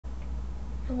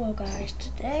Hello guys,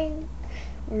 today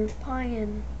we're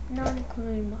playing not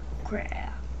including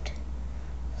Minecraft.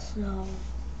 So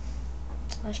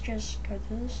let's just go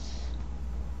to this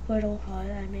little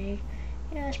hut I made.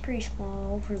 Yeah, it's pretty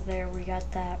small. Over there we got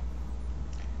that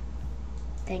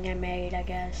thing I made, I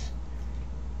guess.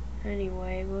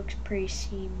 Anyway, it looks pretty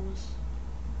seamless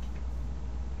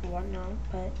and whatnot,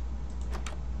 but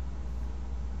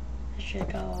let's just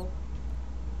go.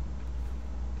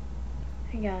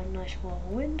 I got a nice little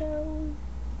window.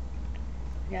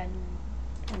 I got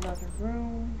another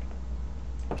room.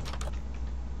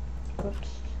 Whoops.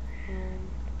 And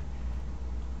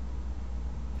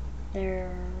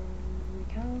there we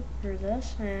go for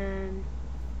this, and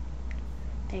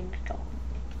things go.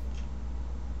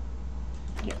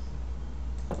 Yep.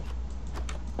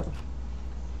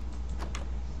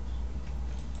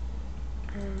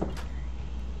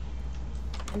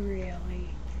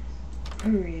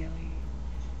 Really.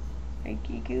 Like,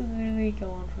 you can literally go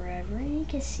on forever. You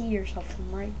can see yourself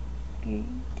from right here.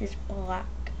 This black.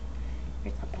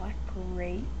 There's a black,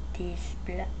 right? This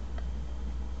black.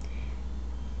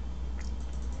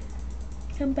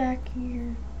 Come back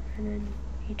here, and then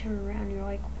you turn around. And you're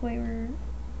like, wait, we're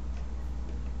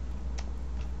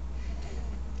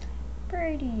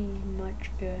pretty much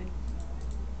good.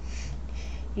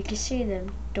 You can see the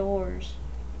doors,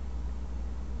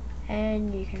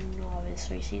 and you can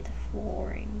obviously see the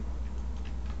flooring.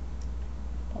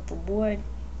 But the wood,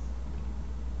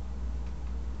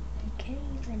 you can't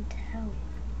even tell.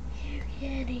 You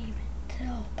can't even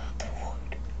tell about the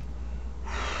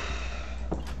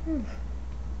wood.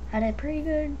 I did pretty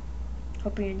good.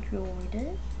 Hope you enjoyed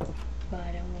it. But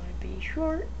I don't want to be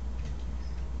short.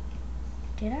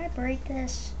 Did I break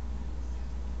this?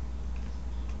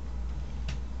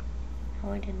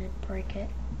 No, I didn't break it.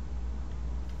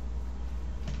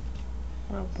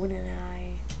 Why wouldn't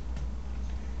I?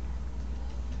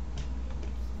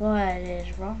 What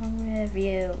is wrong with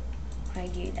you? I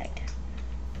do like that.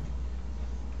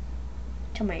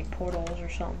 Too many portals or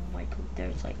something. Like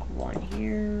there's like one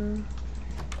here,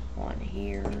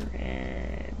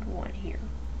 and one here.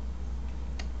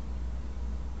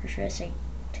 Or should I say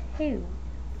two?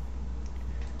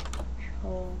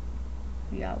 So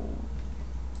yeah.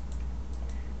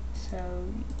 So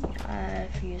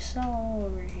if you saw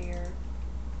over here.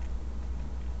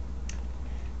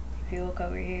 If you look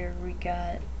over here, we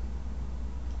got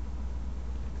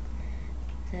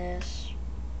this.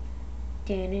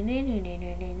 Anyway,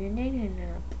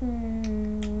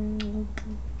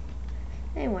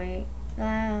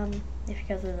 if you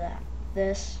go through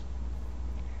this,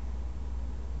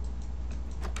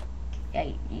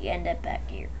 yeah, you end up back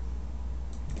here.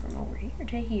 From over here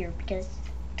to here, because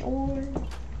the door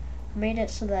made it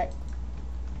so that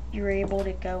you're able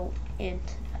to go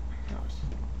into the house.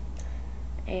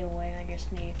 Anyway, I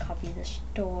just need to copy this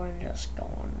door and just go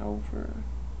on over.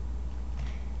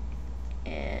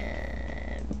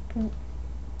 And boom,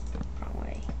 wrong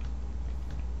way.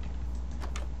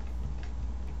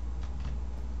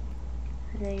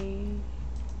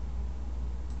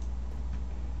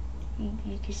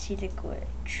 You can see the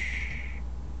glitch.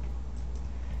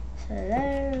 So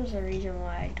there's a reason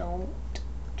why I don't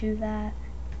do that.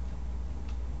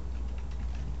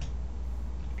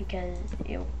 Because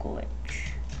it'll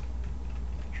glitch.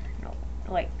 No,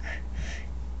 like,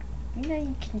 you know,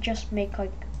 you can just make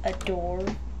like a door,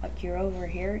 like you're over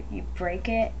here, you break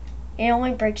it, it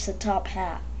only breaks the top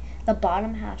half. The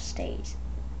bottom half stays.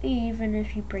 Even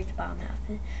if you break the bottom half,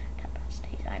 the top half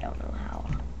stays. I don't know how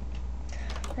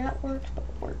that works, but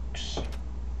it works.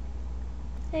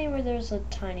 Anyway, there's a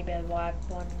tiny bit of lag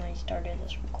when I started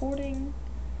this recording.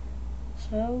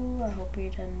 So, I hope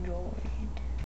you enjoyed.